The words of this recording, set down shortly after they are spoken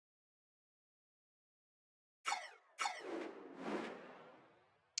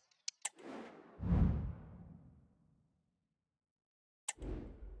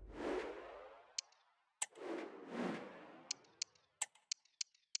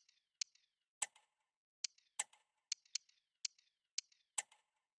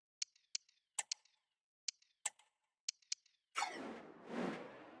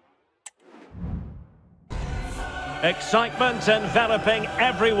Excitement enveloping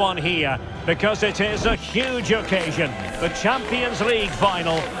everyone here because it is a huge occasion. The Champions League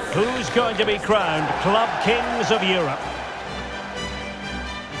final. Who's going to be crowned Club Kings of Europe?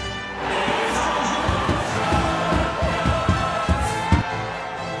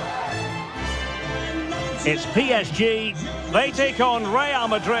 It's PSG. They take on Real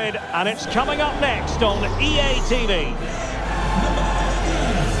Madrid, and it's coming up next on EA TV.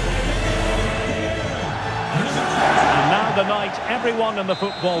 The night everyone in the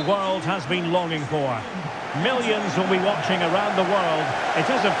football world has been longing for. Millions will be watching around the world. It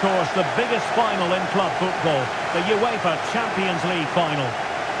is, of course, the biggest final in club football, the UEFA Champions League final.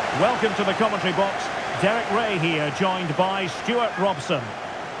 Welcome to the commentary box. Derek Ray here, joined by Stuart Robson.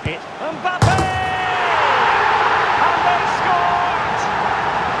 It's Mbappe! And they scored!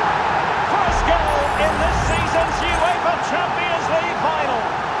 First goal in this season's UEFA Champions League final.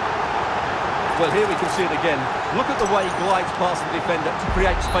 Well, here we can see it again. Look at the way he glides past the defender to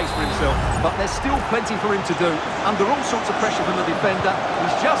create space for himself. But there's still plenty for him to do. Under all sorts of pressure from the defender,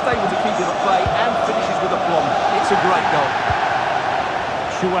 he's just able to keep him at bay and finishes with aplomb. It's a great goal.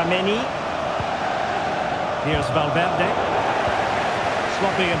 Tchouaméni. Here's Valverde.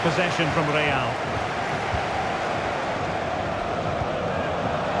 Sloppy in possession from Real.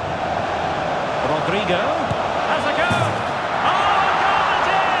 Rodrigo. Has a go.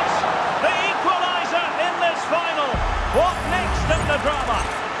 What next in the drama?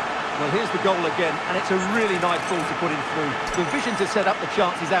 Well, here's the goal again, and it's a really nice ball to put him through. The vision to set up the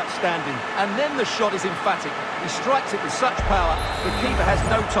chance is outstanding, and then the shot is emphatic. He strikes it with such power, the keeper has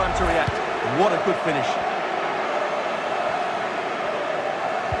no time to react. What a good finish.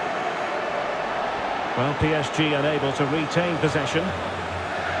 Well, PSG unable to retain possession.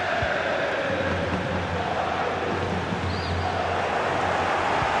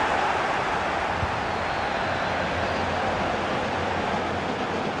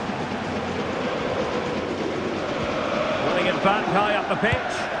 Back high up the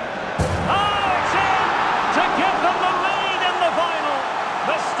pitch. Oh, it's in to give them the lead in the final.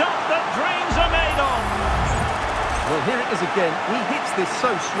 The stuff that dreams are made of. Well, here it is again. He hits this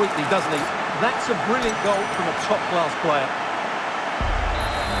so sweetly, doesn't he? That's a brilliant goal from a top-class player.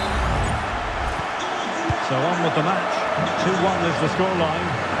 So on with the match. 2-1 is the scoreline.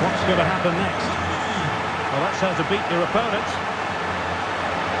 What's going to happen next? Well, that's how to beat your opponent.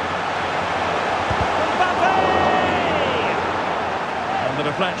 The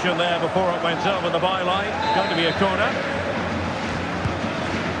deflection there before it went over the byline. Going to be a corner.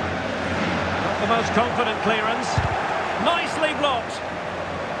 Not the most confident clearance. Nicely blocked.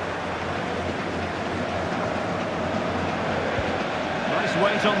 Nice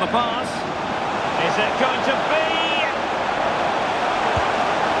weight on the pass. Is it going to be?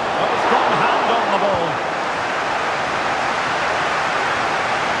 Oh, strong hand on the ball.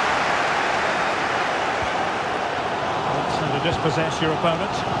 Dispossess your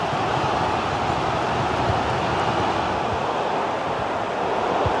opponent.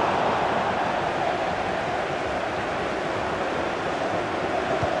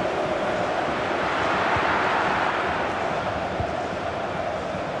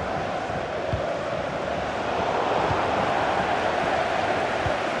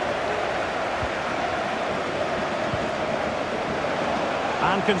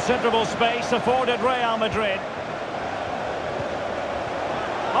 And considerable space afforded Real Madrid.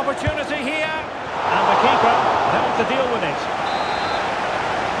 Opportunity here, and the keeper there to deal with it.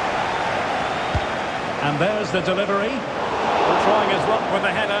 And there's the delivery. Trying his luck with the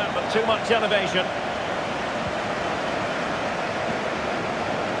header, but too much elevation.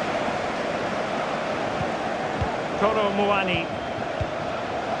 Kolo Muani.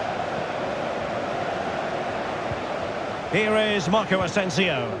 Here is Marco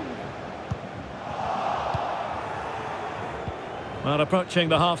Asensio. Well, approaching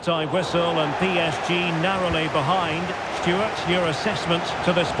the half-time whistle and PSG narrowly behind. Stuart, your assessment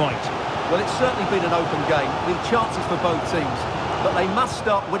to this point? Well, it's certainly been an open game with chances for both teams. But they must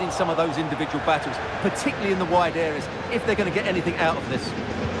start winning some of those individual battles, particularly in the wide areas, if they're going to get anything out of this.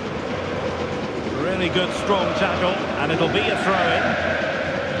 Really good, strong tackle, and it'll be a throw-in.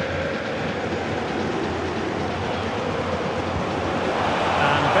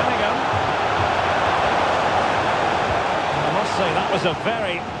 And Bellingham. I must say, that was a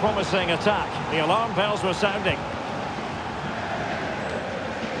very promising attack. The alarm bells were sounding.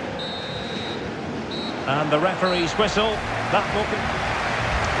 And the referee's whistle. That will be...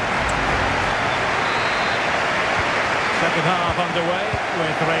 Second half underway,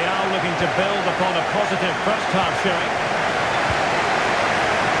 with Real looking to build upon a positive first half showing.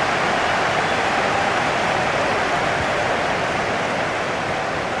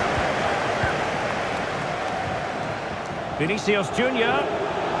 Vinicius Junior.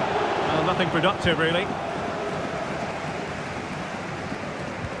 Well, nothing productive, really.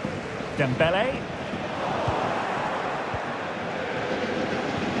 Dembele.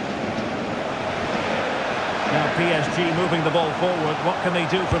 Now PSG moving the ball forward. What can they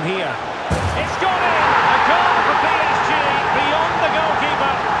do from here? It's gone in! A goal for PSG beyond the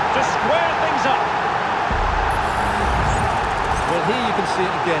goalkeeper to square things up. Well, here you can see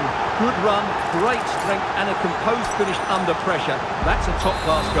it again. Good run, great strength, and a composed finish under pressure. That's a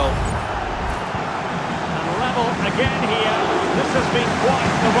top-class goal. And level again here. This has been quite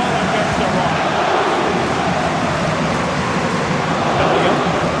the roller coaster ride. Bellingham.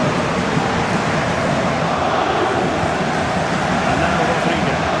 And now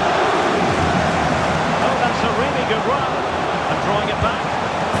Rodrigo. Oh, that's a really good run. And drawing it back.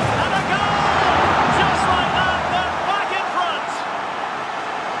 And a goal! Just like that, they're back in front.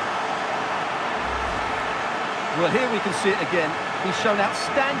 Well, here we can see it again. He's shown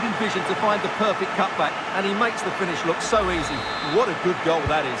outstanding vision to find the perfect cutback, and he makes the finish look so easy. What a good goal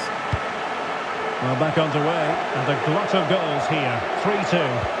that is. Well, back underway, and a glut of goals here. 3-2.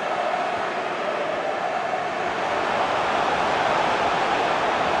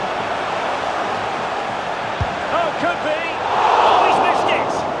 Oh, could be. Oh, he's missed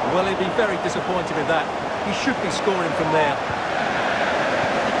it. Well, he'd be very disappointed with that. He should be scoring from there.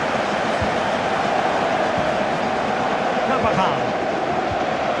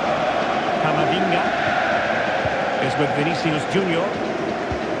 Camavinga is with Vinicius Junior.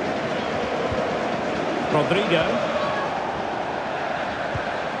 Rodrigo.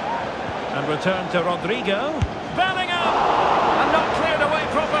 And return to Rodrigo. Bellingham! And not cleared away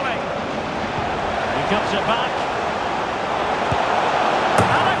properly. He cuts it back.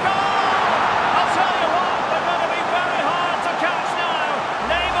 And a goal! I'll tell you what, they're going to be very hard to catch now.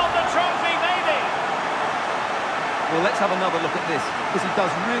 Name on the trophy, maybe. Well, let's have another look at this, because he does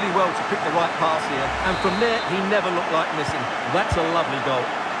really well to pick the right pass here. And from there, he never looked like missing. That's a lovely goal.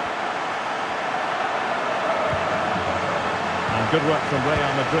 And good work from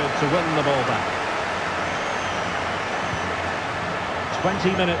Real Madrid to win the ball back.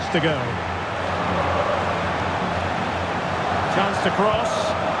 20 minutes to go. Chance to cross.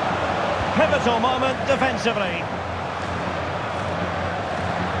 Pivotal moment defensively.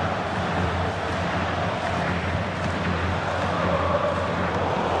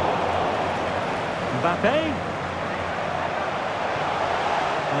 Mbappe.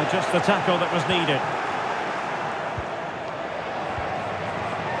 Just the tackle that was needed.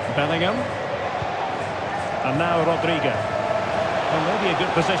 Bellingham. And now Rodrigo. Well, maybe a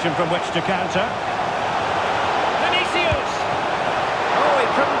good position from which to counter. Vinicius! Oh, he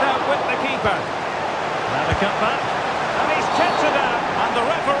couldn't outwit the keeper. Now the cutback. And he's kept it out. And the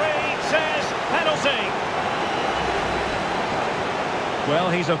referee says penalty. Well,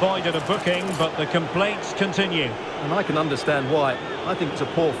 he's avoided a booking, but the complaints continue. And I can understand why. I think it's a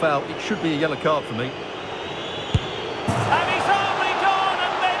poor foul. It should be a yellow card for me. And he's only gone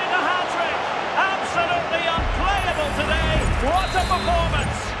and made it a hat-trick. Absolutely unplayable today. What a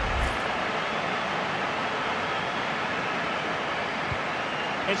performance.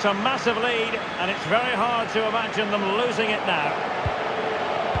 It's a massive lead, and it's very hard to imagine them losing it now.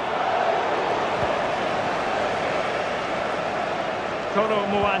 Kolo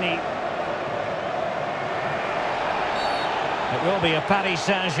Muani. It will be a Paris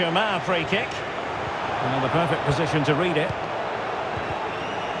Saint-Germain free kick. Well, the perfect position to read it.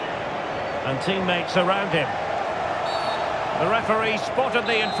 And teammates around him. The referee spotted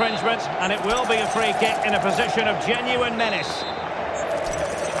the infringement, and it will be a free kick in a position of genuine menace.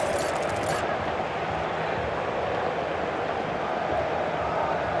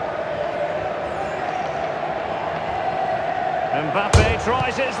 Mbappe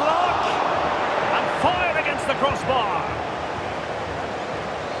tries his luck and fired against the crossbar.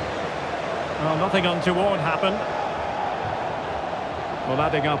 Well, nothing untoward happened. Well,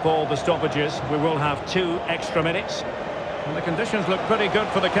 adding up all the stoppages, we will have 2 extra minutes. And the conditions look pretty good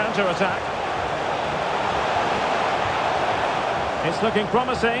for the counter-attack. It's looking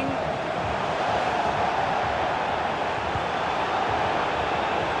promising.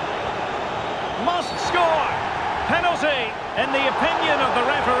 Must score! Penalty, in the opinion of the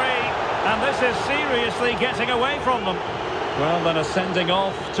referee. And this is seriously getting away from them. Well, then a sending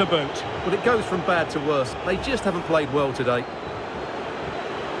off to boot. But it goes from bad to worse. They just haven't played well today.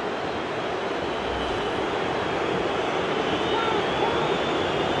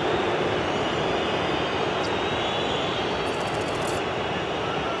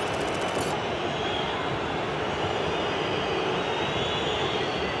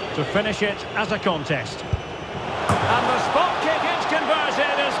 To finish it as a contest. And the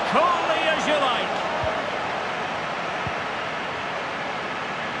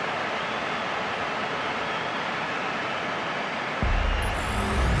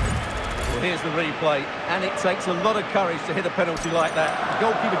here's the replay, and it takes a lot of courage to hit a penalty like that. The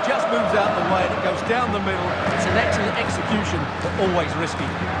goalkeeper just moves out of the way and it goes down the middle. It's an excellent execution, but always risky.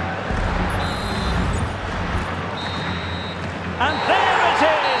 And there it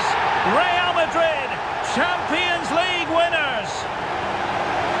is! Real Madrid, Champions League winners!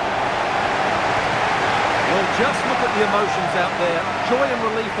 Well, just look at the emotions out there. Joy and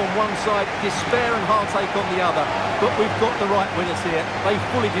relief on one side, despair and heartache on the other. But we've got the right winners here. They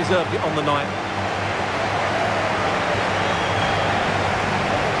fully deserved it on the night.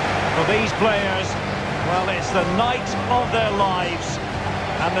 For these players, well, it's the night of their lives.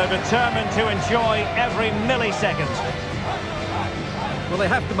 And they're determined to enjoy every millisecond. Well, they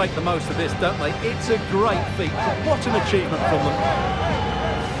have to make the most of this, don't they? It's a great feat. What an achievement from them.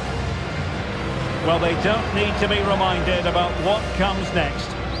 Well, they don't need to be reminded about what comes next.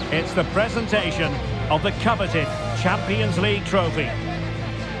 It's the presentation of the coveted Champions League trophy.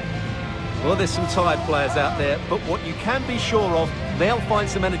 Well, there's some tired players out there, but what you can be sure of, they'll find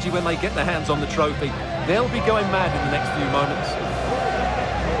some energy when they get their hands on the trophy. They'll be going mad in the next few moments.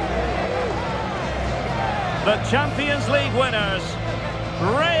 The Champions League winners,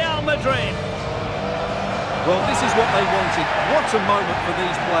 Real Madrid. Well, this is what they wanted. What a moment for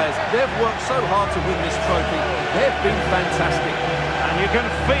these players. They've worked so hard to win this trophy. They've been fantastic. And you can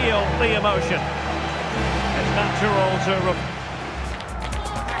feel the emotion. It's natural to